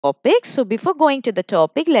topic. So before going to the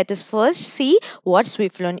topic, let us first see what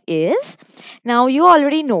Swiflearn is. Now you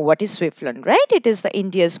already know what is Swiflearn, right? It is the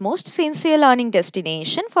India's most sincere learning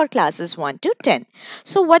destination for classes 1 to 10.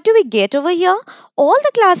 So what do we get over here? All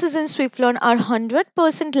the classes in Swiflearn are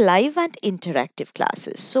 100% live and interactive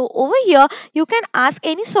classes. So over here you can ask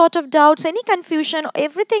any sort of doubts, any confusion,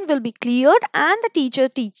 everything will be cleared and the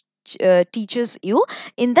teaches you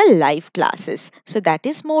in the live classes. So that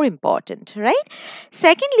is more important, right?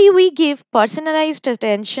 Secondly, we give personalized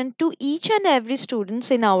attention to each and every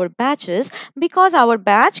students in our batches because our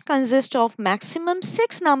batch consists of maximum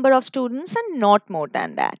 6 number of students and not more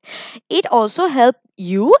than that. It also helps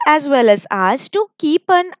you as well as us to keep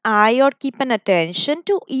an eye or keep an attention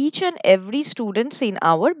to each and every students in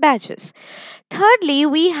our batches. Thirdly,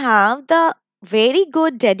 we have the very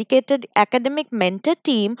good dedicated academic mentor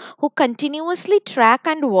team who continuously track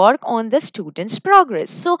and work on the students'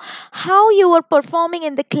 progress. So, how you are performing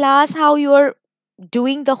in the class, how you are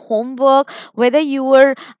doing the homework, whether you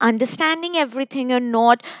are understanding everything or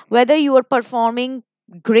not, whether you are performing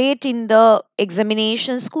great in the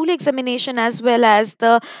examination, school examination, as well as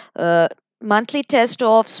the uh, monthly test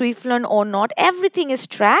of Swiflearn or not, everything is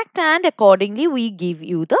tracked and accordingly we give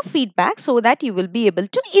you the feedback so that you will be able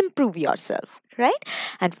to improve yourself, right?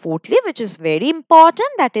 And fourthly, which is very important,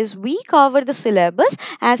 that is we cover the syllabus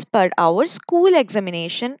as per our school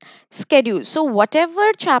examination schedule. So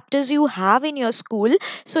whatever chapters you have in your school,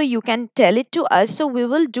 so you can tell it to us, so we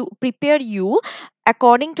will do prepare you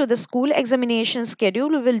according to the school examination schedule.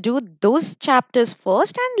 We will do those chapters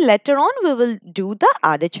first and later on we will do the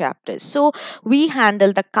other chapters. So we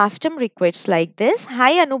handle the custom requests like this.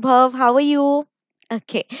 Hi Anubhav, how are you?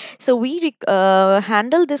 Okay, so we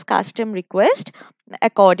handle this custom request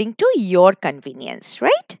according to your convenience,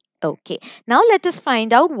 right? Okay, now let us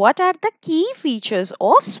find out what are the key features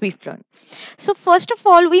of Swiflearn. So first of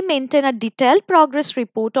all, we maintain a detailed progress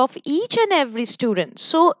report of each and every student.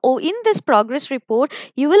 So in this progress report,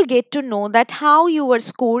 you will get to know that how you are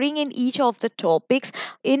scoring in each of the topics,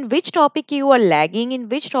 in which topic you are lagging, in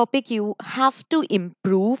which topic you have to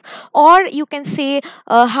improve, or you can say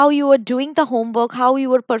how you are doing the homework, how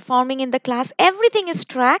you are performing in the class. Everything is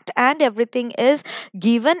tracked and everything is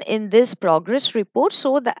given in this progress report.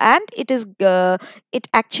 So the and it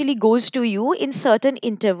actually goes to you in certain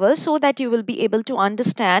intervals so that you will be able to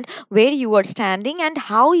understand where you are standing and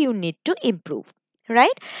how you need to improve,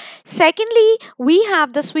 right? Secondly, we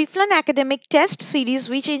have the Swiflearn academic test series,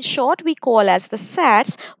 which in short we call as the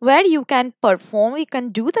SATs, where you can perform, you can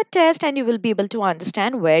do the test and you will be able to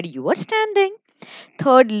understand where you are standing.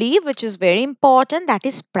 Thirdly, which is very important, that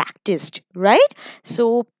is practiced, right?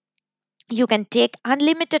 So you can take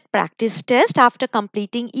unlimited practice test after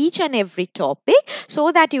completing each and every topic so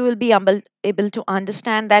that you will be able to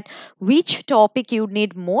understand that which topic you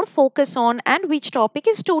need more focus on and which topic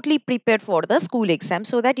is totally prepared for the school exam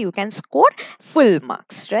so that you can score full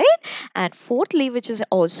marks, right? And fourthly, which is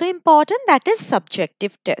also important, that is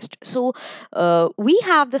subjective test. So we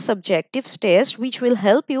have the subjective test which will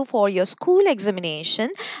help you for your school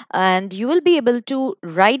examination and you will be able to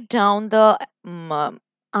write down the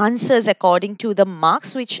answers according to the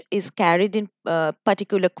marks which is carried in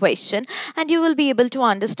particular question, and you will be able to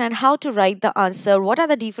understand how to write the answer, what are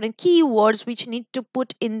the different keywords which need to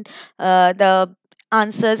put in the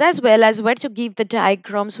answers, as well as where to give the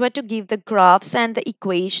diagrams, where to give the graphs and the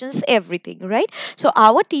equations, everything, right? So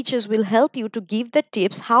our teachers will help you to give the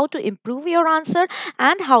tips how to improve your answer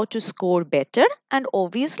and how to score better, and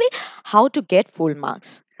obviously how to get full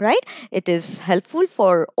marks, right? It is helpful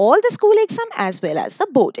for all the school exam as well as the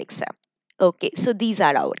board exam. Okay, so these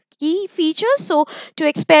are our key features. So to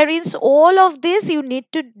experience all of this, you need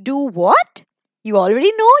to do what? You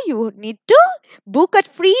already know, you need to book a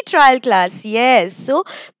free trial class. Yes, so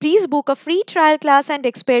please book a free trial class and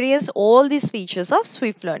experience all these features of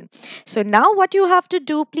Swiflearn. So now what you have to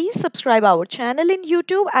do, please subscribe our channel in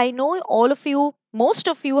YouTube. I know all of you, most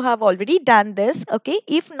of you have already done this. Okay,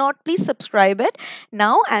 if not, please subscribe it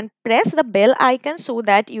now and press the bell icon so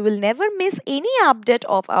that you will never miss any update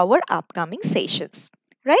of our upcoming sessions,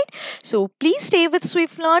 right? So please stay with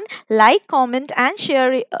Swiflearn, like, comment and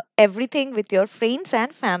share everything with your friends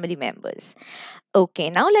and family members. Okay,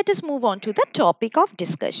 now let us move on to the topic of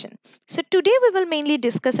discussion. So today we will mainly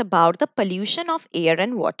discuss about the pollution of air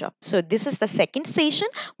and water. So this is the second session.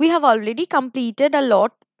 We have already completed a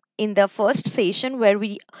lot in the first session where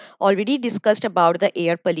we already discussed about the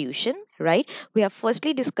air pollution, right? We have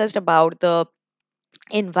firstly discussed about the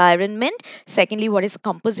environment. Secondly, what is the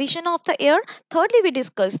composition of the air? Thirdly, we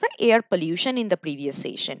discussed the air pollution in the previous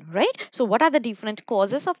session, right? So what are the different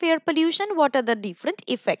causes of air pollution? What are the different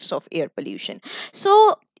effects of air pollution?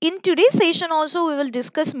 So in today's session also we will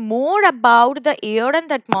discuss more about the air and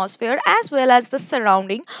the atmosphere as well as the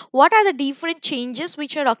surrounding. What are the different changes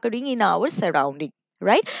which are occurring in our surrounding,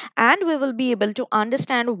 right? And we will be able to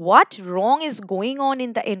understand what wrong is going on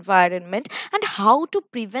in the environment and how to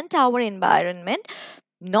prevent our environment,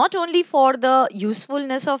 not only for the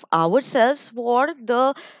usefulness of ourselves, for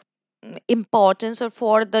the importance or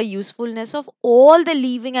for the usefulness of all the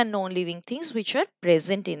living and non-living things which are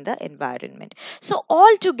present in the environment. So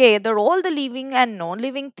all together, all the living and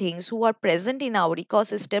non-living things who are present in our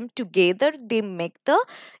ecosystem together, they make the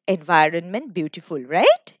environment beautiful,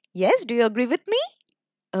 right? Yes, do you agree with me?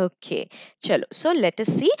 Okay, chalo. So let us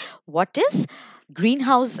see what is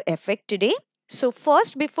greenhouse effect today. So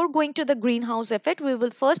first, before going to the greenhouse effect, we will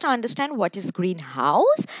first understand what is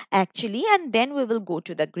greenhouse actually, and then we will go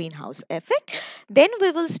to the greenhouse effect. Then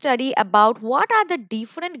we will study about what are the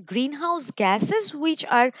different greenhouse gases which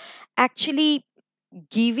are actually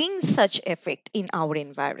giving such effect in our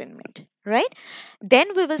environment, right? Then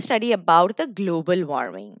we will study about the global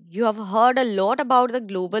warming. You have heard a lot about the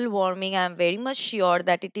global warming. I am very much sure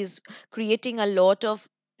that it is creating a lot of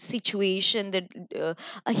situation that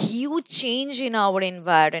a huge change in our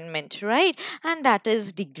environment, right? And that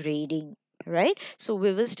is degrading, right? So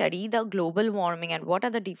we will study the global warming and what are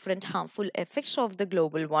the different harmful effects of the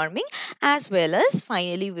global warming, as well as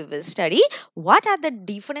finally we will study what are the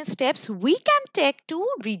different steps we can take to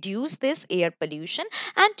reduce this air pollution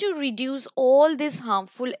and to reduce all these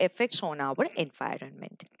harmful effects on our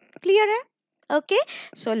environment. Clear hai? Okay,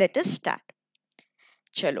 so let us start.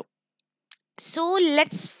 Chalo. So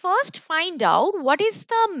let's first find out what is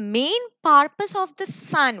the main purpose of the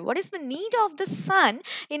sun. What is the need of the sun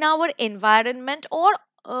in our environment, or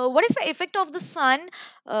what is the effect of the sun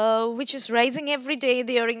which is rising every day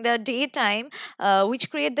during the daytime,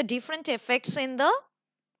 which create the different effects in the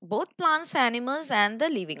both plants, animals, and the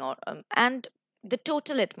living and the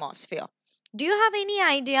total atmosphere. Do you have any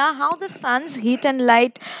idea how the sun's heat and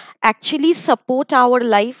light actually support our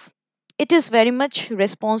life? It is very much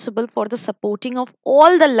responsible for the supporting of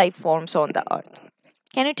all the life forms on the earth.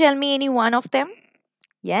 Can you tell me any one of them?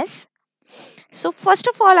 Yes. So first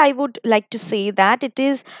of all, I would like to say that it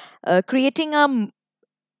is creating a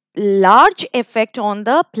large effect on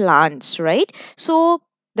the plants, right? So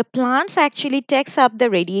the plants actually takes up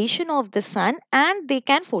the radiation of the sun and they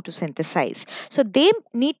can photosynthesize, so they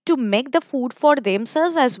need to make the food for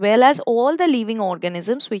themselves as well as all the living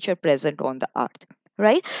organisms which are present on the earth,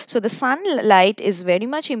 right? So the sunlight is very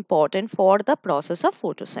much important for the process of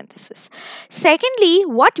photosynthesis. Secondly,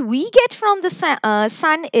 what we get from the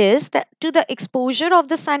sun is that to the exposure of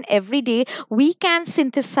the sun every day, we can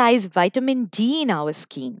synthesize vitamin D in our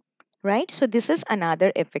skin, right? So this is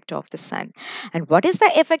another effect of the sun. And what is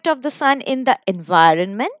the effect of the sun in the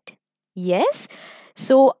environment? Yes,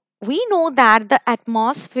 so we know that the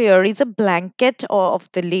atmosphere is a blanket of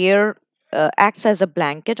the layer, acts as a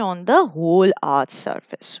blanket on the whole earth's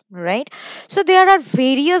surface, right? So there are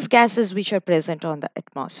various gases which are present on the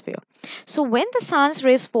atmosphere. So when the sun's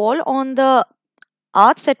rays fall on the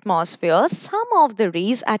Earth's atmosphere, some of the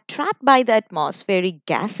rays are trapped by the atmospheric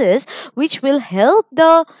gases, which will help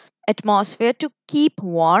the atmosphere to keep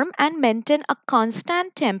warm and maintain a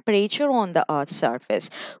constant temperature on the Earth's surface,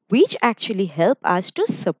 which actually help us to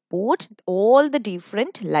support all the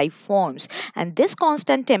different life forms. And this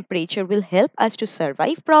constant temperature will help us to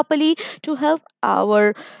survive properly, to help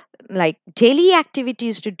our like daily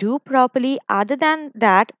activities to do properly. Other than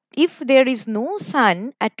that, if there is no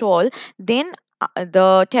sun at all, then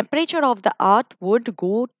the temperature of the earth would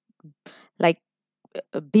go like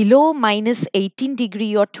below minus 18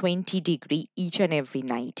 degree or 20-degree each and every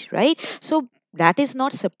night, right? So that is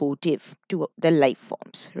not supportive to the life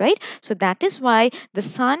forms, right? So that is why the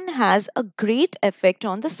sun has a great effect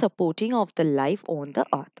on the supporting of the life on the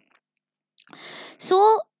earth.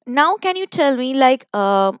 So now can you tell me like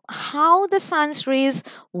how the sun's rays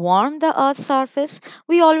warm the earth's surface?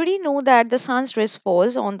 We already know that the sun's rays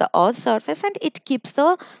falls on the earth's surface and it keeps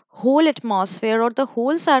the whole atmosphere or the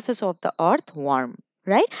whole surface of the earth warm,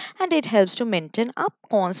 right? And it helps to maintain a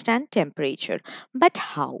constant temperature. But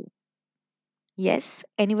how? Yes,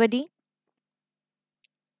 anybody?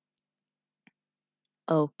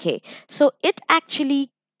 Okay. So it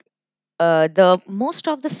actually the most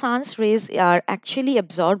of the sun's rays are actually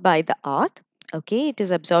absorbed by the earth. Okay, it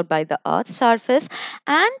is absorbed by the earth's surface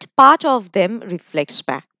and part of them reflects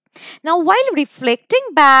back. Now, while reflecting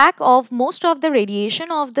back of most of the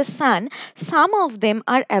radiation of the sun, some of them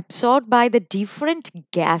are absorbed by the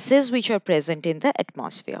different gases which are present in the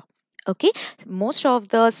atmosphere. Okay, most of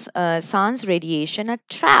the sun's radiation are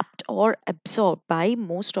trapped or absorbed by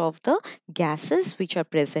most of the gases which are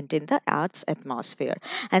present in the Earth's atmosphere,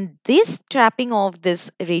 and this trapping of this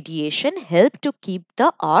radiation help to keep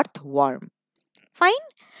the Earth warm. Fine.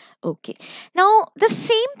 Okay. Now, the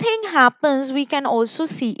same thing happens, we can also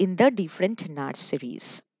see in the different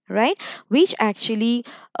nurseries, right? Which actually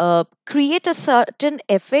create a certain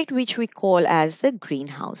effect which we call as the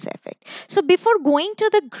greenhouse effect. So, before going to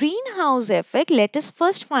the greenhouse effect, let us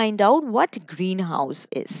first find out what greenhouse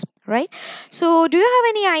is, right? So, do you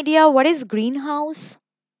have any idea what is greenhouse?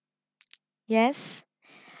 Yes.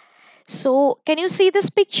 So, can you see this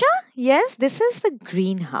picture? Yes, this is the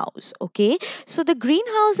greenhouse. Okay. So, the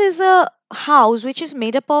greenhouse is a house which is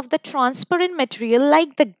made up of the transparent material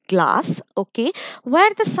like the glass. Okay.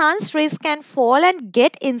 Where the sun's rays can fall and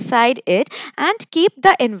get inside it and keep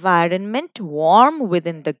the environment warm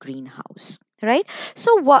within the greenhouse. Right.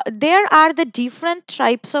 So, there are the different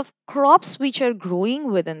types of crops which are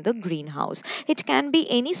growing within the greenhouse. It can be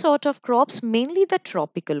any sort of crops, mainly the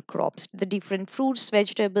tropical crops. The different fruits,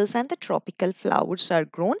 vegetables, and the tropical flowers are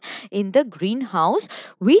grown in the greenhouse,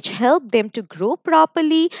 which help them to grow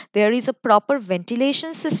properly. There is a proper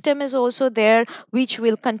ventilation system is also there, which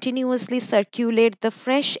will continuously circulate the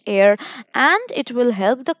fresh air, and it will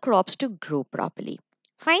help the crops to grow properly.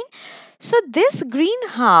 Fine. So this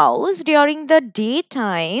greenhouse during the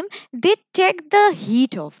daytime, they take the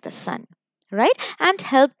heat of the sun, right, and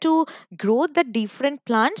help to grow the different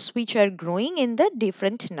plants which are growing in the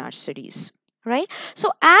different nurseries, right.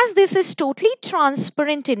 So as this is totally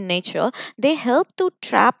transparent in nature, they help to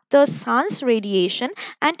trap the sun's radiation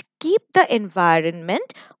and keep the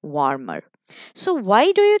environment warmer. So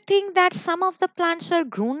why do you think that some of the plants are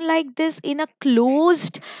grown like this in a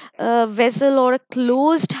closed vessel or a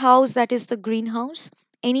closed house, that is the greenhouse?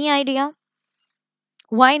 Any idea?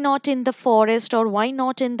 Why not in the forest or why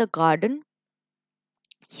not in the garden?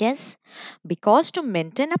 Yes, because to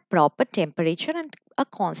maintain a proper temperature and a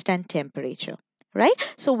constant temperature, right?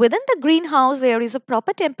 So within the greenhouse, there is a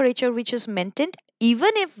proper temperature which is maintained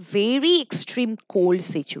even if very extreme cold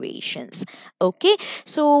situations. Okay,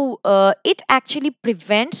 so it actually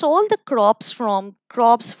prevents all the crops,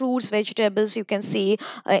 fruits, vegetables. You can say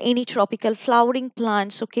any tropical flowering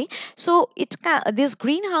plants. Okay, so this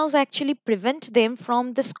greenhouse actually prevent them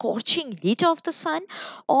from the scorching heat of the sun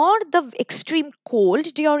or the extreme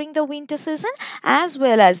cold during the winter season, as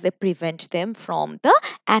well as they prevent them from the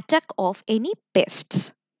attack of any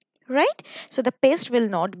pests, right. So the pest will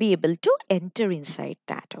not be able to enter inside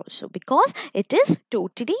that also because it is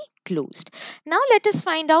totally closed. Now let us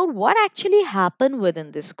find out what actually happened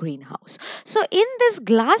within this greenhouse. So in this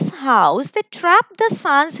glass house, they trap the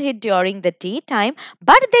sun's heat during the daytime,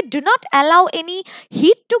 but they do not allow any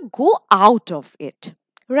heat to go out of it,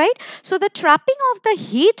 right. So the trapping of the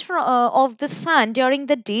heat of the sun during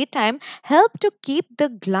the daytime help to keep the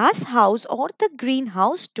glass house or the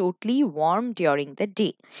greenhouse totally warm during the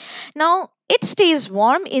day. Now, it stays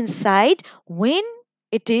warm inside when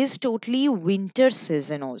it is totally winter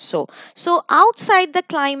season also. So, outside the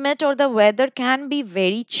climate or the weather can be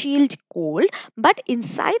very chilled cold, but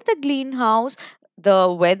inside the greenhouse,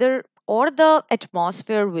 the weather or the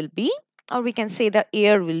atmosphere will be, or we can say the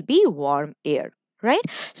air will be warm air, right.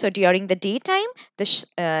 So during the daytime,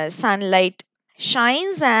 the sunlight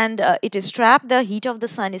shines and it is trapped, the heat of the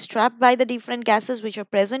sun is trapped by the different gases which are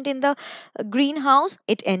present in the greenhouse.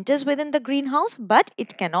 It enters within the greenhouse but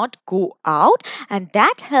it cannot go out, and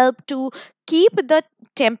that help to keep the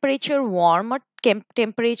temperature warm or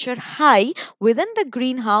temperature high within the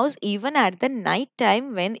greenhouse even at the night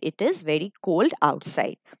time when it is very cold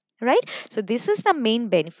outside, right. So this is the main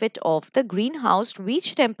benefit of the greenhouse,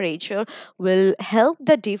 which temperature will help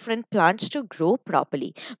the different plants to grow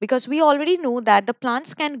properly, because we already know that the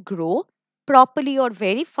plants can grow properly or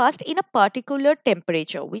very fast in a particular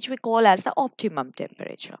temperature which we call as the optimum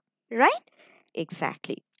temperature, right.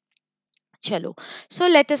 Exactly. Chalo. So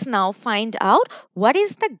let us now find out what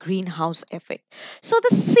is the greenhouse effect. So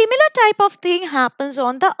the similar type of thing happens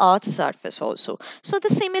on the earth's surface also. So the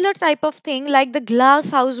similar type of thing, like the glass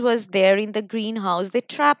house was there in the greenhouse, they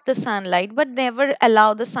trap the sunlight but never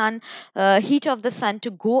allow the sun heat of the sun to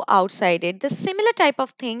go outside it. The similar type of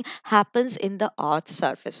thing happens in the earth's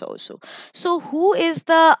surface also. So who is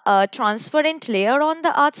the transparent layer on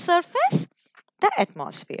the earth's surface? the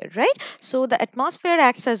atmosphere, right? So the atmosphere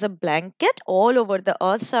acts as a blanket all over the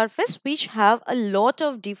earth's surface, which have a lot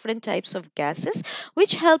of different types of gases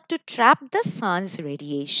which help to trap the sun's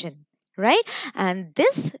radiation, right? And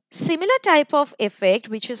this similar type of effect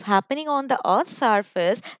which is happening on the earth's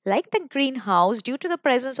surface, like the greenhouse, due to the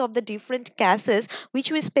presence of the different gases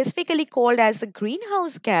which we specifically called as the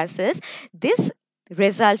greenhouse gases, this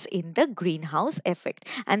results in the greenhouse effect,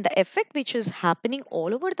 and the effect which is happening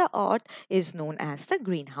all over the earth is known as the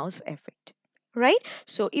greenhouse effect, right?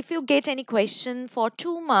 So if you get any question for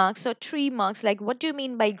 2 marks or 3 marks, like what do you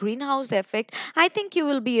mean by greenhouse effect, I think you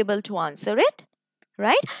will be able to answer it,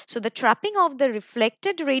 right? So the trapping of the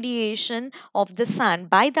reflected radiation of the sun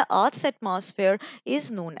by the earth's atmosphere is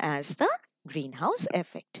known as the greenhouse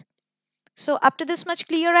effect. So up to this much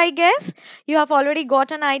clear, I guess you have already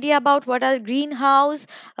got an idea about what are greenhouse,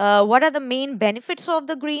 what are the main benefits of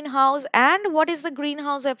the greenhouse, and what is the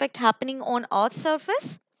greenhouse effect happening on earth's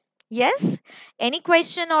surface. Yes, any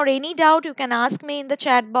question or any doubt you can ask me in the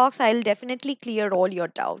chat box. I'll definitely clear all your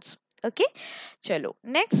doubts. Okay, chalo.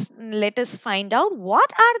 Next, let us find out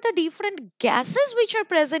what are the different gases which are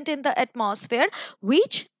present in the atmosphere,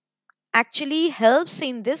 which actually helps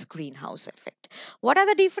in this greenhouse effect. What are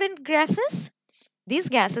the different gases? These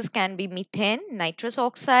gases can be methane, nitrous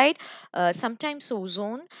oxide, sometimes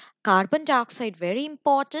ozone, carbon dioxide, very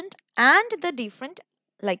important, and the different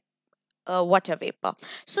like water vapor.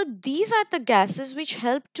 So these are the gases which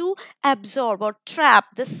help to absorb or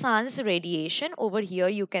trap the sun's radiation. Over here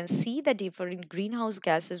you can see the different greenhouse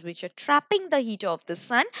gases which are trapping the heat of the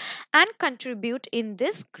sun and contribute in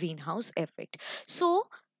this greenhouse effect. So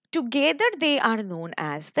together they are known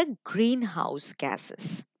as the greenhouse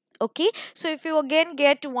gases. Okay, so if you again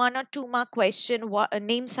get 1 or 2 mark question,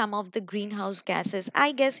 name some of the greenhouse gases,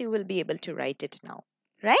 I guess you will be able to write it now,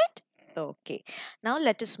 right? Okay, now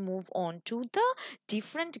let us move on to the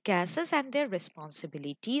different gases and their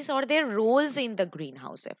responsibilities or their roles in the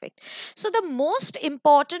greenhouse effect. So the most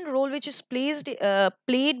important role which is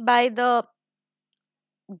played by the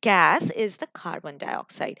gas is the carbon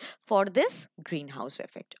dioxide for this greenhouse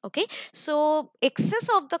effect. Okay, so excess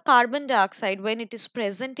of the carbon dioxide, when it is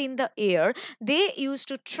present in the air, they used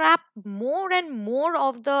to trap more and more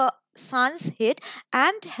of the sun's heat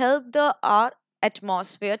and help the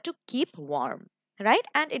atmosphere to keep warm, right?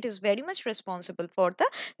 And it is very much responsible for the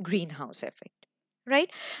greenhouse effect, right?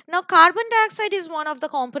 Now carbon dioxide is one of the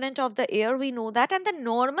component of the air, we know that, and the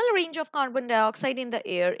normal range of carbon dioxide in the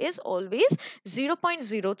air is always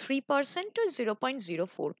 0.03% to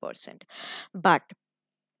 0.04%. But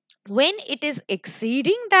when it is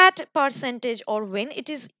exceeding that percentage or when it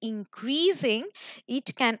is increasing,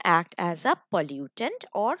 it can act as a pollutant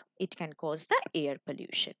or it can cause the air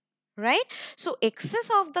pollution, right? So excess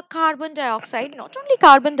of the carbon dioxide, not only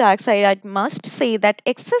carbon dioxide, I must say that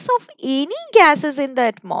excess of any gases in the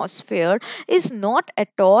atmosphere is not at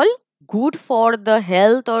all good for the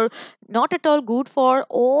health or not at all good for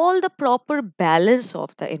all the proper balance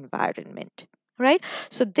of the environment, right?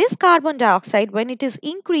 So this carbon dioxide, when it is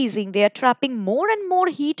increasing, they are trapping more and more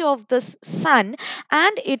heat of the sun,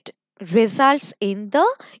 and it results in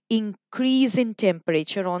the increase in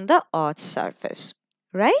temperature on the earth's surface,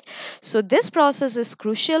 right? So this process is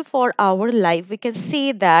crucial for our life, we can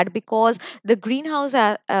say that, because the greenhouse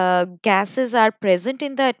gases are present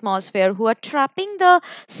in the atmosphere who are trapping the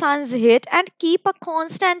sun's heat and keep a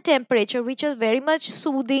constant temperature, which is very much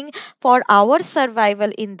soothing for our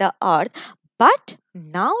survival in the earth. But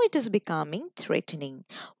now it is becoming threatening.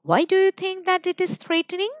 Why do you think that it is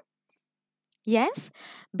threatening? Yes,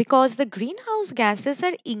 because the greenhouse gases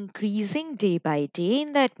are increasing day by day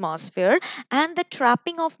in the atmosphere, and the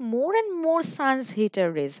trapping of more and more sun's heat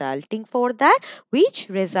are resulting for that, which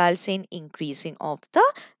results in increasing of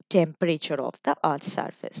the temperature of the earth's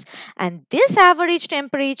surface. And this average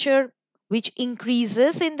temperature which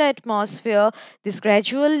increases in the atmosphere, this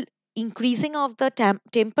gradual increasing of the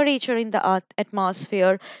temperature in the earth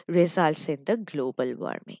atmosphere results in the global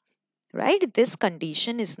warming, right? This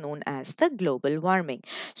condition is known as the global warming.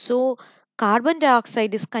 So carbon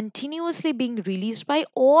dioxide is continuously being released by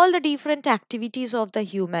all the different activities of the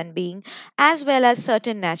human being, as well as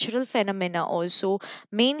certain natural phenomena also,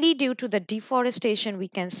 mainly due to the deforestation. We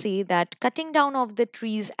can say that cutting down of the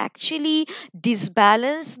trees actually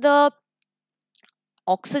disbalance the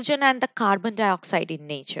oxygen and the carbon dioxide in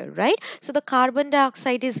nature, right? So the carbon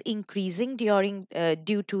dioxide is increasing during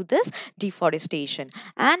due to this deforestation,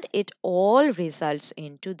 and it all results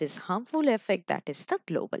into this harmful effect, that is the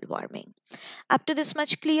global warming. Up to this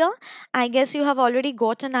much clear, I guess you have already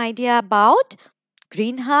got an idea about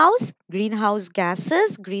greenhouse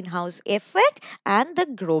gases, greenhouse effect, and the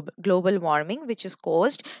global warming, which is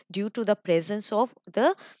caused due to the presence of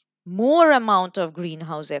the more amount of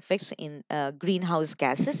greenhouse effects in greenhouse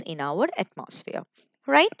gases in our atmosphere.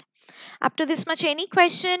 Right? Up to this much, any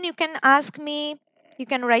question you can ask me. You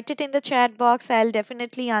can write it in the chat box. I'll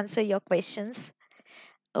definitely answer your questions.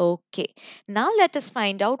 Okay, now let us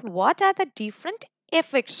find out what are the different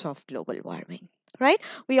effects of global warming. Right?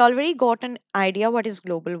 We already got an idea what is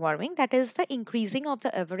global warming. That is the increasing of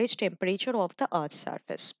the average temperature of the Earth's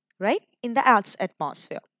surface, right? In the Earth's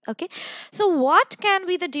atmosphere. Okay, so what can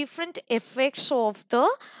be the different effects of the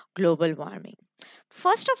global warming?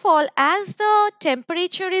 First of all, as the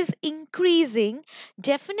temperature is increasing,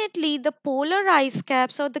 definitely the polar ice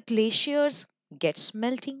caps or the glaciers gets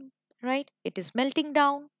melting, right? It is melting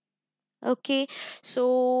down. Okay,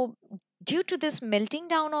 so due to this melting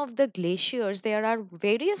down of the glaciers, there are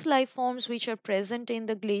various life forms which are present in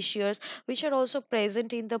the glaciers, which are also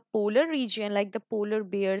present in the polar region, like the polar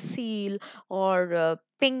bear, seal, or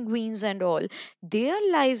penguins, and all. Their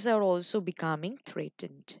lives are also becoming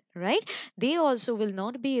threatened, right? They also will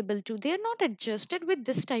not be able to, they are not adjusted with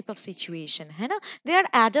this type of situation, है ना? They are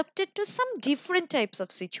adapted to some different types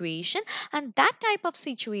of situation, and that type of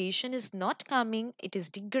situation is not coming, it is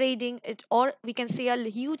degrading it, or we can say a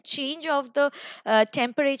huge change of the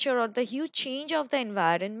temperature, or the huge change of the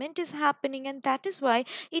environment is happening, and that is why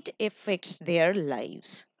it affects their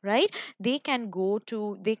lives, right? They can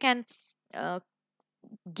uh,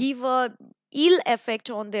 give a ill effect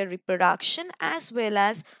on their reproduction, as well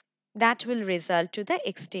as that will result to the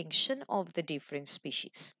extinction of the different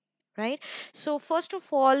species, right? So first of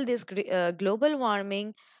all, this global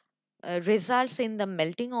warming results in the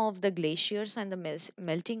melting of the glaciers and the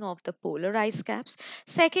melting of the polar ice caps.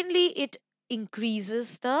 Secondly, it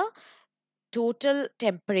increases the total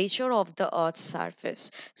temperature of the earth's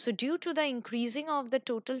surface. So due to the increasing of the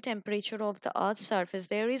total temperature of the earth's surface,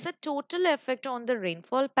 there is a total effect on the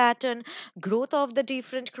rainfall pattern, growth of the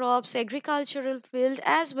different crops, agricultural field,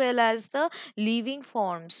 as well as the living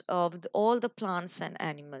forms of all the plants and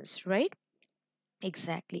animals, right?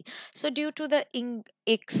 Exactly. So, due to the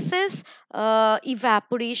excess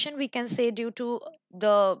evaporation, we can say, due to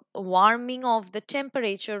the warming of the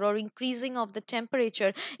temperature or increasing of the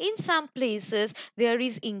temperature, in some places there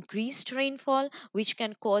is increased rainfall, which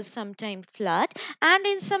can cause sometime flood, and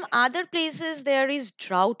in some other places there is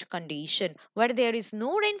drought condition where there is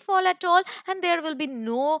no rainfall at all, and there will be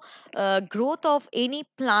no growth of any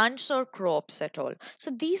plants or crops at all.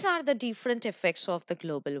 So, these are the different effects of the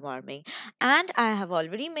global warming. And I have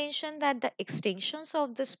already mentioned that the extinctions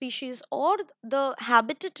of the species or the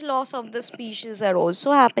habitat loss of the species are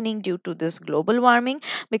also happening due to this global warming,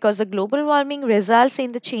 because the global warming results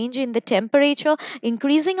in the change in the temperature,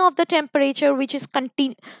 increasing of the temperature, which is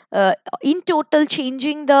in total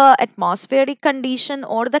changing the atmospheric condition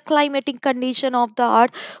or the climatic condition of the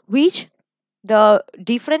earth, which the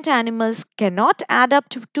different animals cannot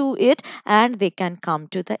adapt to it, and they can come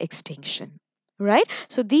to the extinction, right?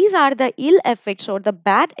 So these are the ill effects or the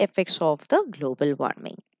bad effects of the global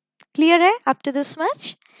warming. Clear hai up to this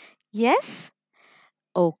much? Yes.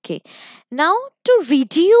 Okay. Now, to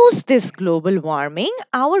reduce this global warming,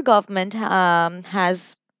 our government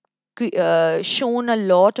has shown a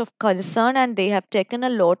lot of concern, and they have taken a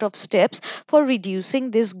lot of steps for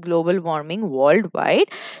reducing this global warming worldwide.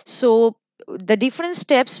 So the different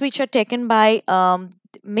steps which are taken by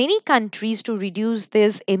many countries to reduce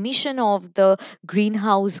this emission of the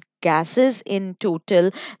greenhouse gases in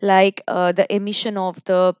total, like the emission of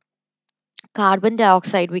the carbon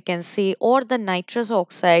dioxide, we can say, or the nitrous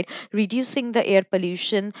oxide, reducing the air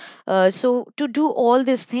pollution. So to do all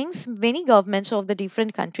these things, many governments of the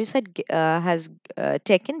different countries has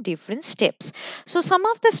taken different steps. So some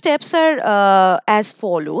of the steps are as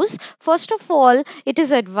follows. First of all, it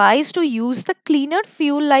is advised to use the cleaner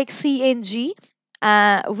fuel like CNG,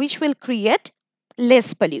 which will create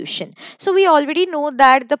less pollution. So we already know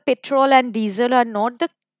that the petrol and diesel are not the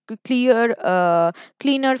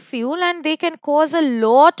cleaner fuel, and they can cause a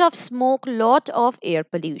lot of smoke, lot of air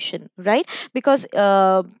pollution, right? Because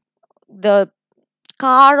the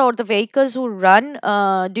car or the vehicles who run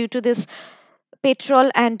due to this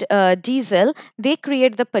petrol and diesel, they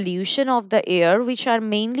create the pollution of the air, which are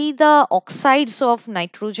mainly the oxides of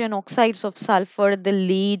nitrogen, oxides of sulfur, the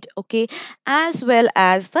lead, okay, as well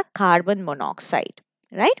as the carbon monoxide,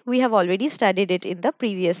 right? We have already studied it in the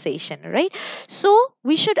previous session, right? So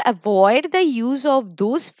we should avoid the use of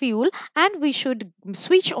those fuel, and we should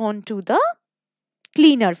switch on to the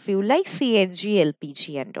cleaner fuel like CNG,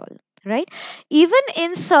 LPG, and all. right? Even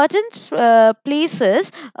in certain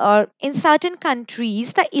places or in certain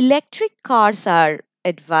countries, the electric cars are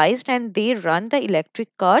advised, and they run the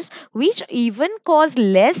electric cars, which even cause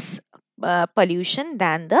less pollution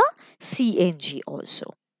than the CNG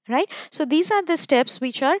also. Right, so these are the steps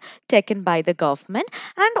which are taken by the government,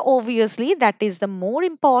 and obviously that is the more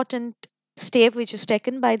important step which is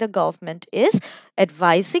taken by the government is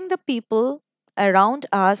advising the people around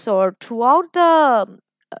us or throughout the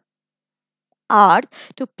earth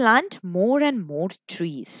to plant more and more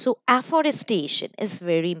trees. So afforestation is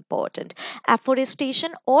very important.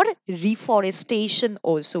 Afforestation or reforestation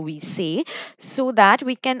also we say, so that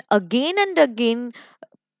we can again and again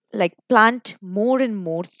like plant more and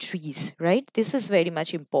more trees, right? This is very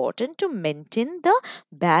much important to maintain the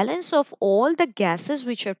balance of all the gases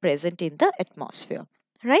which are present in the atmosphere,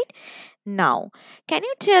 right? Now, can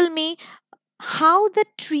you tell me how the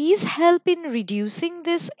trees help in reducing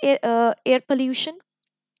this air pollution?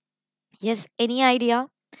 Yes, any idea?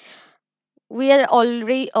 We are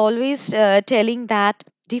already always telling that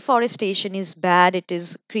deforestation is bad, it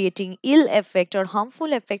is creating ill effect or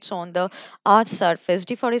harmful effects on the earth's surface.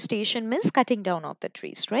 Deforestation means cutting down of the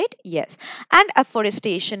trees, right? Yes. And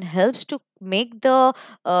afforestation helps to make the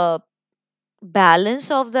uh, balance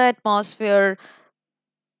of the atmosphere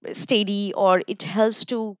steady, or it helps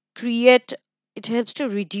to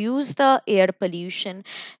reduce the air pollution.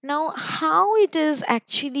 Now, how it is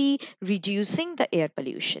actually reducing the air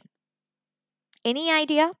pollution? Any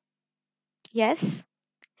idea? Yes.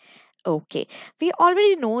 Okay. We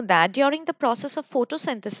already know that during the process of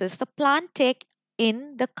photosynthesis, the plant take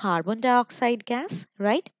in the carbon dioxide gas,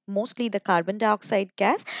 right? Mostly the carbon dioxide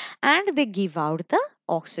gas, and they give out the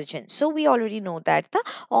oxygen. So we already know that the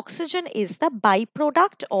oxygen is the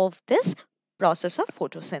byproduct of this process of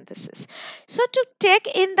photosynthesis. So to take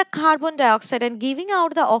in the carbon dioxide and giving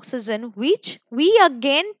out the oxygen, which we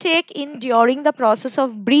again take in during the process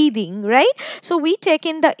of breathing, right? So we take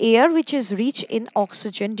in the air which is rich in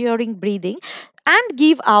oxygen during breathing and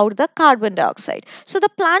give out the carbon dioxide. So the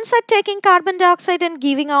plants are taking carbon dioxide and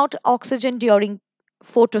giving out oxygen during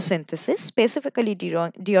photosynthesis, specifically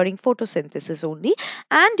during photosynthesis only,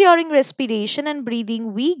 and during respiration and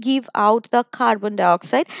breathing we give out the carbon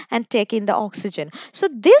dioxide and take in the oxygen. So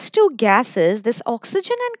these two gases, this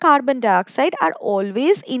oxygen and carbon dioxide, are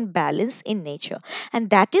always in balance in nature, and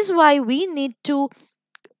that is why we need to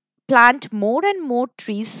plant more and more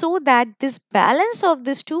trees so that this balance of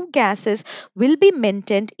these two gases will be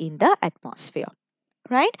maintained in the atmosphere,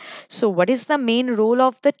 right? So what is the main role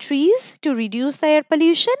of the trees to reduce the air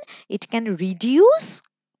pollution? It can reduce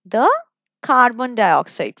the carbon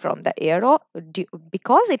dioxide from the air,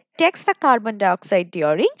 because it takes the carbon dioxide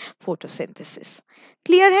during photosynthesis.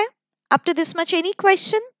 Clear hai? Up to this much, any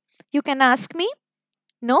question you can ask me?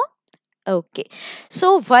 No? Okay,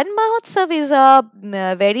 so Van Mahotsav is a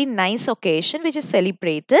very nice occasion which is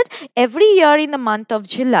celebrated every year in the month of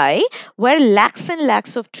July, where lakhs and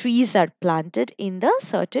lakhs of trees are planted in the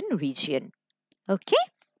certain region. Okay,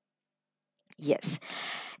 yes.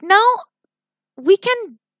 Now we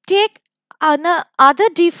can take other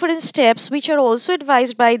different steps which are also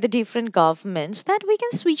advised by the different governments, that we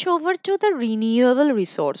can switch over to the renewable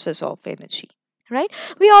resources of energy, right?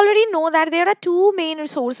 We already know that there are two main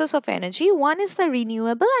sources of energy. One is the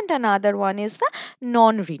renewable and another one is the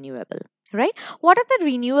non-renewable, right? What are the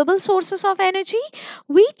renewable sources of energy?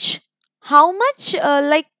 Which, how much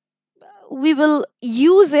we will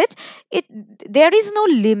use it, it there is no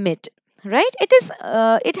limit, right?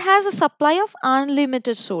 It has a supply of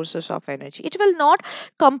unlimited sources of energy. It will not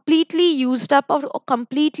completely used up or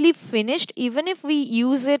completely finished even if we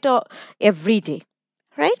use it every day,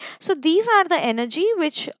 right? So these are the energy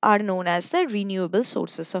which are known as the renewable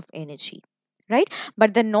sources of energy, right?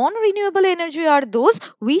 But the non renewable energy are those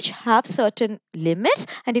which have certain limits,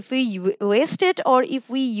 and if we waste it or if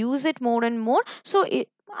we use it more and more, so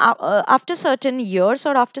after certain years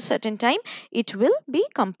or after certain time, it will be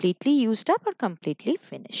completely used up or completely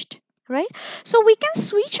finished, right? So we can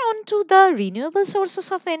switch on to the renewable sources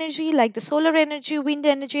of energy like the solar energy, wind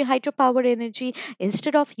energy, hydropower energy,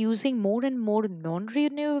 instead of using more and more non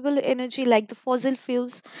renewable energy like the fossil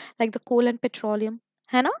fuels, like the coal and petroleum.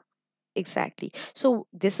 Hannah? Exactly. So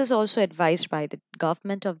this is also advised by the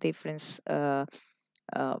government of different uh,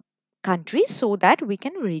 countries, so that we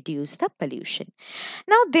can reduce the pollution.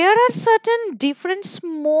 Now there are certain different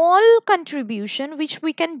small contribution which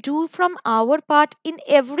we can do from our part in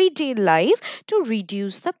everyday life to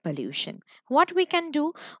reduce the pollution. What we can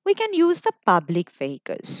do? We can use the public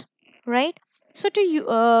vehicles, right? So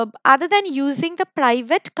to other than using the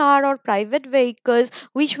private car or private vehicles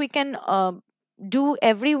which we can do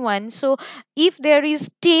everyone. So if there is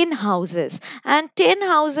 10 houses and 10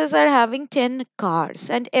 houses are having 10 cars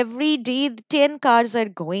and every day the 10 cars are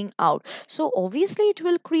going out, so obviously it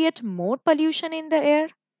will create more pollution in the air,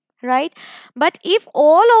 right? But if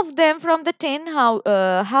all of them from the 10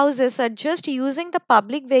 houses are just using the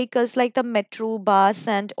public vehicles like the metro, bus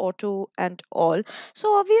and auto and all,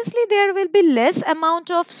 so obviously there will be less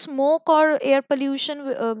amount of smoke or air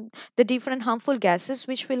pollution, the different harmful gases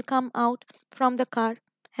which will come out from the car,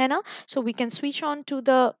 है ना? So we can switch on to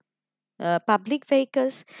the public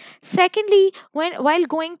vehicles. Secondly, while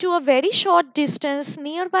going to a very short distance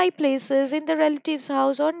nearby places in the relatives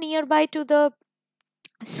house or nearby to the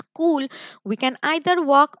school, we can either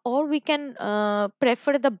walk or we can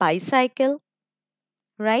prefer the bicycle,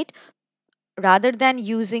 right? Rather than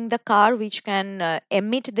using the car which can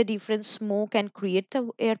emit the different smoke and create the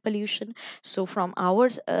air pollution. So from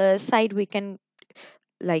our side we can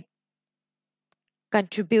like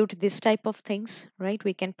contribute this type of things, right?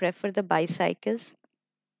 We can prefer the bicycles.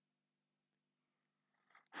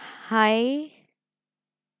 Hi.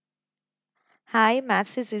 Hi,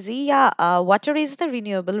 maths is easy. Yeah, water is the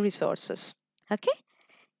renewable resources. Okay.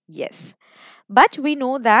 Yes. But we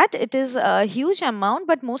know that it is a huge amount,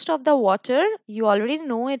 but most of the water, you already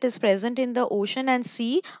know, it is present in the ocean and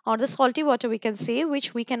sea, or the salty water we can say,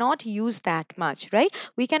 which we cannot use that much, right?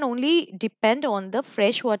 We can only depend on the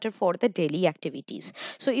fresh water for the daily activities.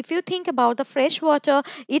 So if you think about the fresh water,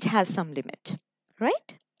 it has some limit,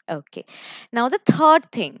 right? Okay. Now the third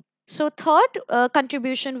thing. So third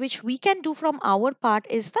contribution which we can do from our part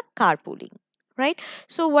is the carpooling, right?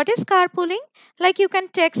 So what is carpooling? Like you can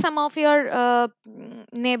take some of your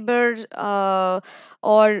neighbors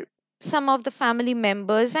or some of the family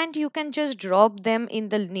members and you can just drop them in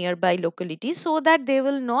the nearby locality so that they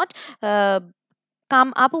will not uh,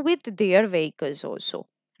 come up with their vehicles also,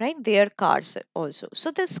 right? Their cars also. So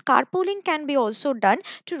this carpooling can be also done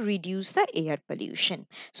to reduce the air pollution.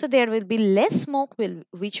 So there will be less smoke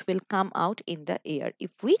which will come out in the air if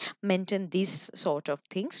we maintain these sort of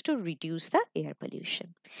things to reduce the air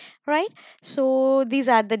pollution, right? So these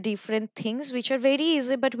are the different things which are very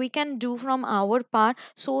easy but we can do from our part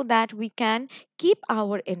so that we can keep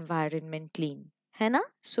our environment clean, है ना?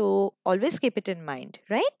 So always keep it in mind,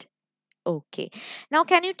 right? Okay. Now,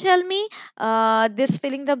 can you tell me this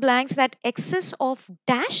filling the blanks that excess of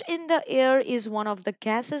dash in the air is one of the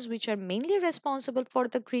gases which are mainly responsible for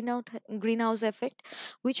the greenhouse effect?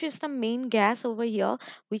 Which is the main gas over here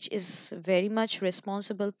which is very much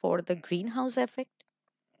responsible for the greenhouse effect?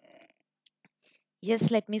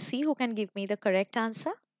 Yes, let me see who can give me the correct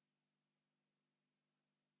answer.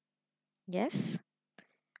 Yes.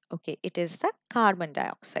 Okay, it is the carbon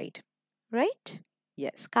dioxide, right?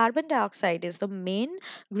 Yes, carbon dioxide is the main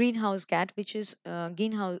greenhouse gas which is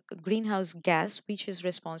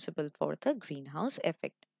responsible for the greenhouse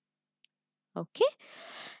effect. Okay.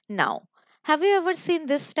 Now, have you ever seen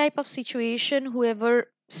this type of situation? Whoever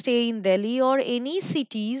stay in Delhi or any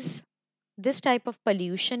cities, this type of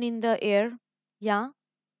pollution in the air? Yeah.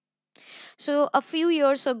 So a few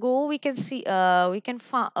years ago, we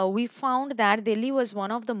found that Delhi was one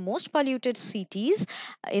of the most polluted cities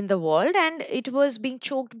in the world, and it was being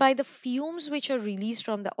choked by the fumes which are released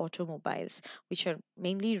from the automobiles, which are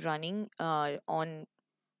mainly running on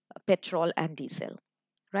petrol and diesel,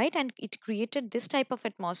 right? And it created this type of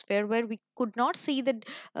atmosphere where we could not see the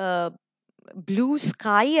uh, blue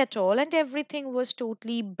sky at all, and everything was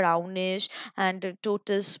totally brownish and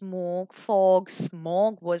total smoke, fog,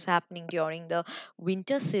 smog was happening during the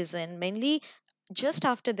winter season. Mainly just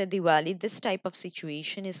after the Diwali, this type of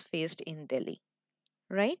situation is faced in Delhi,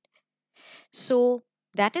 right? So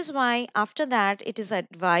that is why after that it is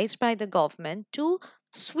advised by the government to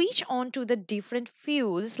switch on to the different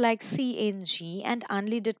fuels like CNG and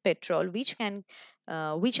unleaded petrol, which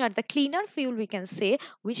are the cleaner fuel we can say,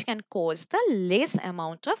 which can cause the less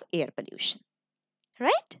amount of air pollution,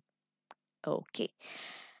 right? Okay.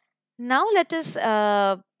 Now let us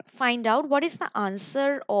find out what is the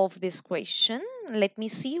answer of this question. Let me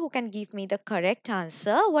see who can give me the correct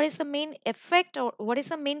answer. What is the main effect or what is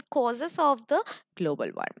the main causes of the global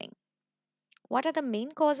warming? What are the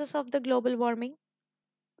main causes of the global warming?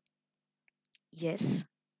 Yes.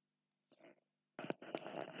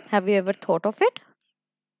 Have you ever thought of it?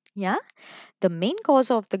 Yeah. The main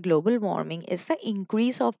cause of the global warming is the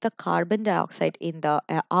increase of the carbon dioxide in the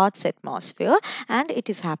Earth's atmosphere, and it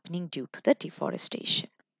is happening due to the deforestation.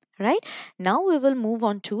 Right? Now we will move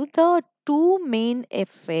on to the two main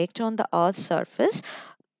effect on the Earth's surface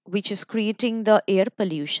which is creating the air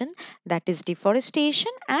pollution, that is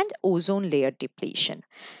deforestation and ozone layer depletion.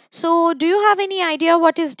 So, do you have any idea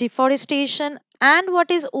what is deforestation and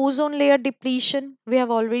what is ozone layer depletion? We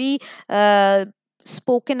have already uh,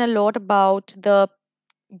 spoken a lot about the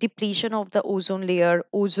depletion of the ozone layer,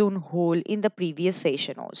 ozone hole in the previous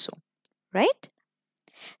session also, right?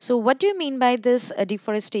 So, what do you mean by this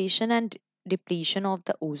deforestation and depletion of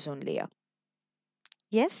the ozone layer?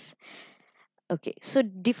 Yes? Okay, so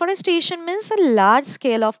deforestation means a large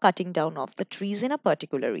scale of cutting down of the trees in a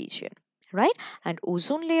particular region, right? And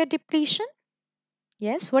ozone layer depletion,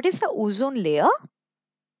 yes, what is the ozone layer?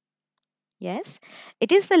 Yes,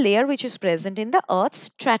 it is the layer which is present in the Earth's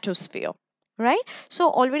stratosphere. Right, so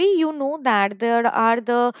already you know that there are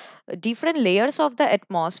the different layers of the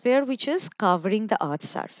atmosphere which is covering the Earth's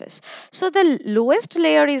surface. So the lowest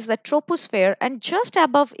layer is the troposphere, and just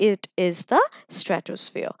above it is the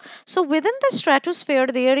stratosphere. So within the stratosphere,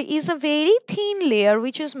 there is a very thin layer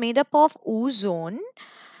which is made up of ozone.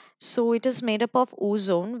 So it is made up of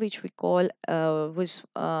ozone, which we call which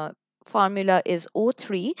formula is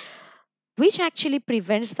O3, which actually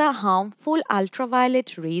prevents the harmful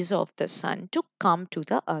ultraviolet rays of the sun to come to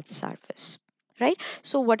the earth's surface, right?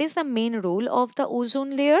 So what is the main role of the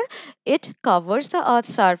ozone layer? It covers the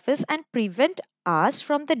earth's surface and prevent us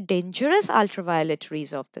from the dangerous ultraviolet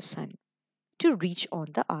rays of the sun to reach on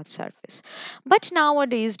the earth's surface. But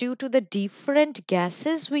nowadays, due to the different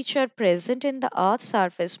gases which are present in the earth's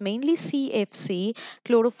surface, mainly CFC,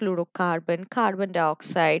 chlorofluorocarbon, carbon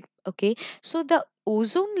dioxide, okay, so the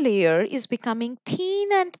ozone layer is becoming thin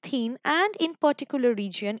and thin, and in particular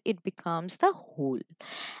region it becomes the hole.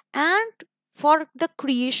 And for the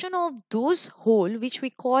creation of those hole which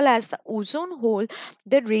we call as the ozone hole,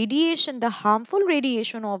 the radiation, the harmful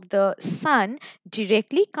radiation of the sun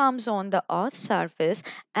directly comes on the earth's surface,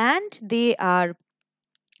 and they are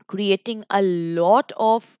creating a lot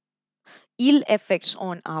of ill effects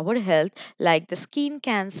on our health, like the skin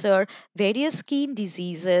cancer, various skin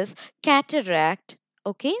diseases, cataract.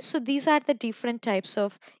 Okay, so these are the different types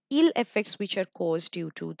of ill effects which are caused due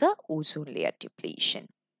to the ozone layer depletion,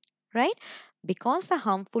 right? Because the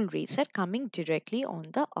harmful rays are coming directly on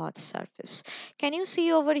the earth's surface. Can you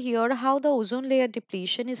see over here how the ozone layer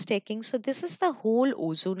depletion is taking? So this is the whole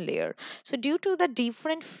ozone layer. So due to the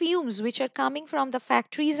different fumes which are coming from the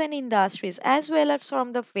factories and industries as well as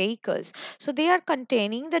from the vehicles, so they are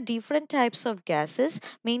containing the different types of gases,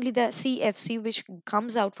 mainly the CFC which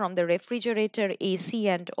comes out from the refrigerator, AC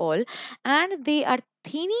and all, and they are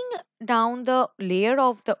thinning down the layer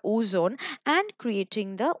of the ozone and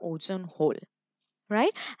creating the ozone hole,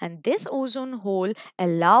 right? And this ozone hole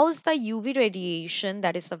allows the UV radiation,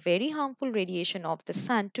 that is the very harmful radiation of the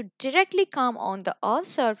sun, to directly come on the earth's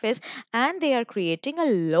surface, and they are creating a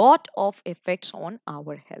lot of effects on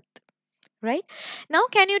our health, right? Now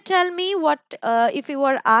can you tell me what, if you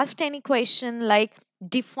were asked any question like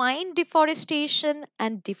define deforestation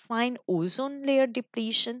and define ozone layer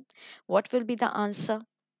depletion, what will be the answer?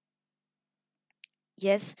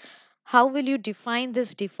 Yes. How will you define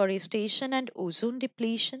this deforestation and ozone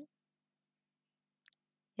depletion?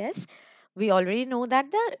 Yes. We already know that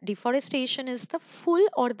the deforestation is the full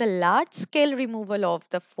or the large scale removal of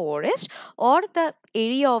the forest or the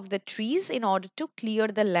area of the trees in order to clear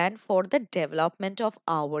the land for the development of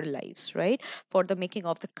our lives, right? For the making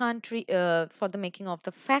of the country, for the making of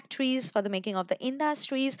the factories, for the making of the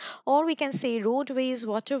industries, or we can say roadways,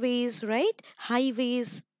 waterways, right?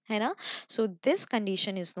 Highways. है ना? So this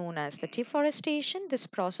condition is known as the deforestation, this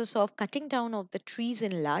process of cutting down of the trees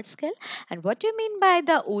in large scale. And what do you mean by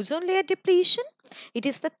the ozone layer depletion? It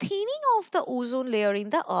is the thinning of the ozone layer in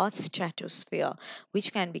the Earth's stratosphere,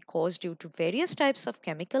 which can be caused due to various types of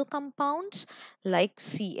chemical compounds like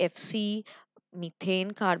CFC,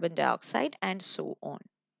 methane, carbon dioxide, and so on.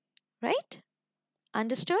 Right?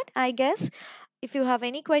 Understood, I guess. If you have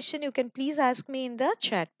any question, you can please ask me in the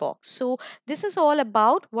chat box. So this is all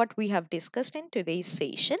about what we have discussed in today's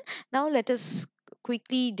session. Now let us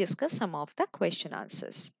quickly discuss some of the question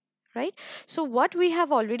answers. Right. So what we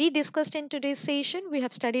have already discussed in today's session, we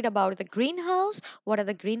have studied about the greenhouse, what are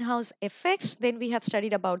the greenhouse effects, then we have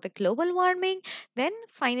studied about the global warming, then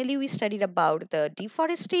finally we studied about the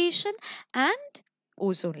deforestation and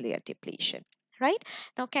ozone layer depletion. Right.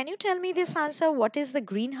 Now, can you tell me this answer? What is the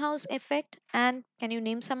greenhouse effect? And can you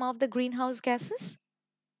name some of the greenhouse gases?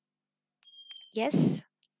 Yes.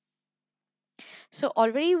 So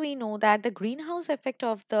already we know that the greenhouse effect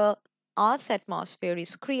of the Earth's atmosphere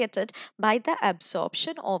is created by the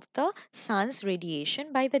absorption of the sun's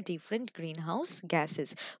radiation by the different greenhouse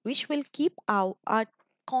gases, which will keep our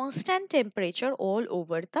constant temperature all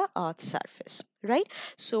over the earth's surface, right?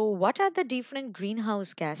 So what are the different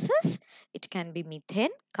greenhouse gases? It can be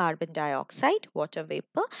methane, carbon dioxide, water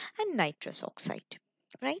vapor, and nitrous oxide,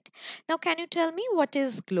 right? Now can you tell me what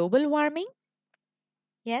is global warming?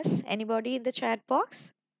 Yes, anybody in the chat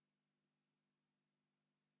box?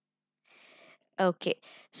 Okay,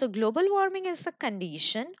 so global warming is the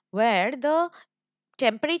condition where the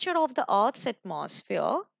temperature of the earth's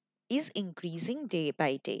atmosphere is increasing day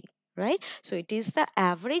by day, right? So it is the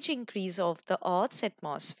average increase of the earth's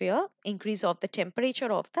atmosphere, increase of the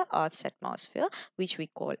temperature of the earth's atmosphere, which we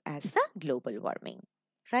call as the global warming,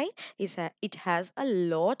 right? It has a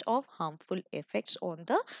lot of harmful effects on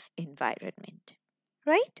the environment,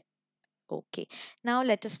 right? Okay, now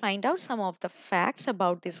let us find out some of the facts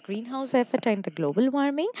about this greenhouse effect and the global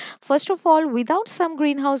warming. First of all, without some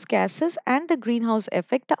greenhouse gases and the greenhouse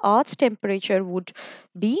effect, the Earth's temperature would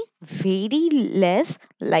be very less.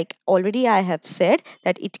 Like already I have said,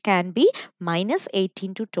 that it can be minus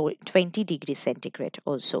 18 to 20 degrees centigrade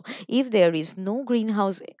also, if there is no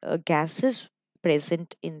greenhouse gases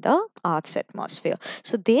present in the Earth's atmosphere.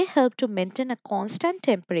 So they help to maintain a constant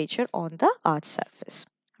temperature on the Earth's surface,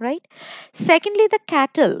 right? Secondly, the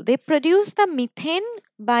cattle, they produce the methane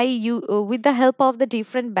by you with the help of the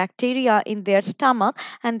different bacteria in their stomach,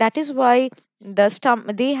 and that is why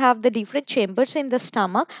they have the different chambers in the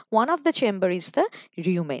stomach. One of the chamber is the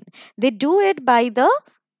rumen. They do it by the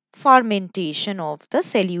fermentation of the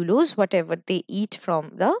cellulose, whatever they eat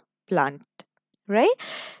from the plant, right?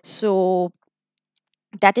 So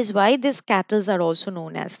that is why these cattle are also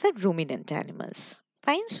known as the ruminant animals.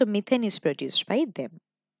 Fine. So methane is produced by them.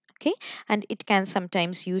 Okay, and it can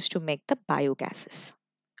sometimes used to make the biogases.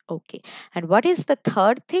 Okay, and what is the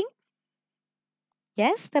third thing?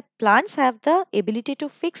 Yes, the plants have the ability to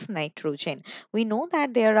fix nitrogen. We know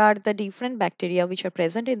that there are the different bacteria which are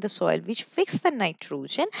present in the soil which fix the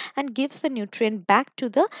nitrogen and gives the nutrient back to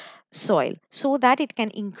the soil so that it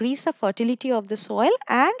can increase the fertility of the soil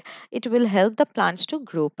and it will help the plants to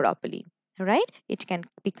grow properly, right? It can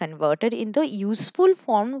be converted into useful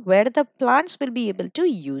form where the plants will be able to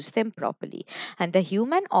use them properly, and the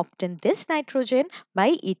human obtain this nitrogen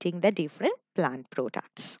by eating the different plant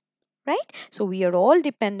products, right? So we are all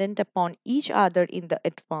dependent upon each other in the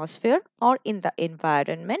atmosphere or in the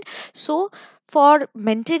environment. So for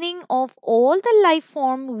maintaining of all the life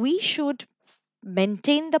form, we should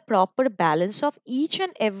maintain the proper balance of each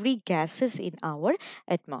and every gases in our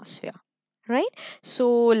atmosphere, right?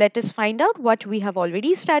 So let us find out what we have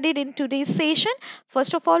already studied in today's session.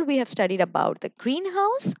 First of all, we have studied about the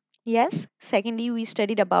greenhouse. Yes, secondly, we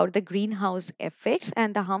studied about the greenhouse effects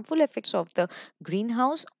and the harmful effects of the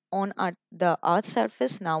greenhouse on the earth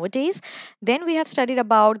surface nowadays. Then we have studied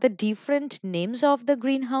about the different names of the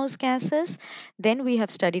greenhouse gases. Then we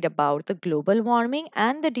have studied about the global warming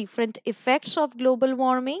and the different effects of global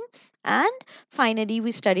warming. And finally,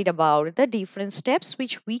 we studied about the different steps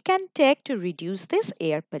which we can take to reduce this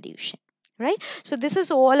air pollution. Right? So, this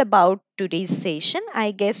is all about today's session.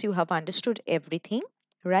 I guess you have understood everything.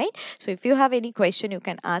 Right? So, if you have any question, you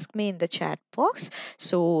can ask me in the chat box.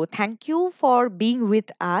 So, thank you for being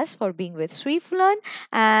with us, for being with Swiflearn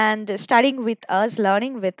and studying with us,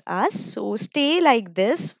 learning with us. So, stay like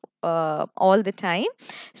this all the time.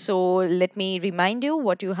 So, let me remind you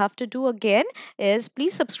what you have to do again is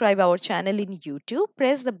please subscribe our channel in YouTube,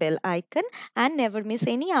 press the bell icon and never miss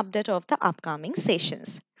any update of the upcoming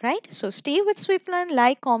sessions. Right? So stay with Swiflearn,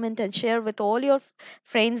 like, comment and share with all your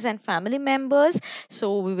friends and family members.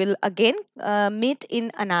 So we will again meet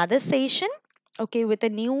in another session, okay, with a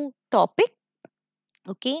new topic.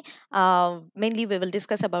 Okay, mainly we will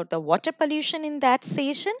discuss about the water pollution in that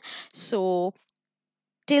session. So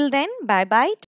till then, bye bye.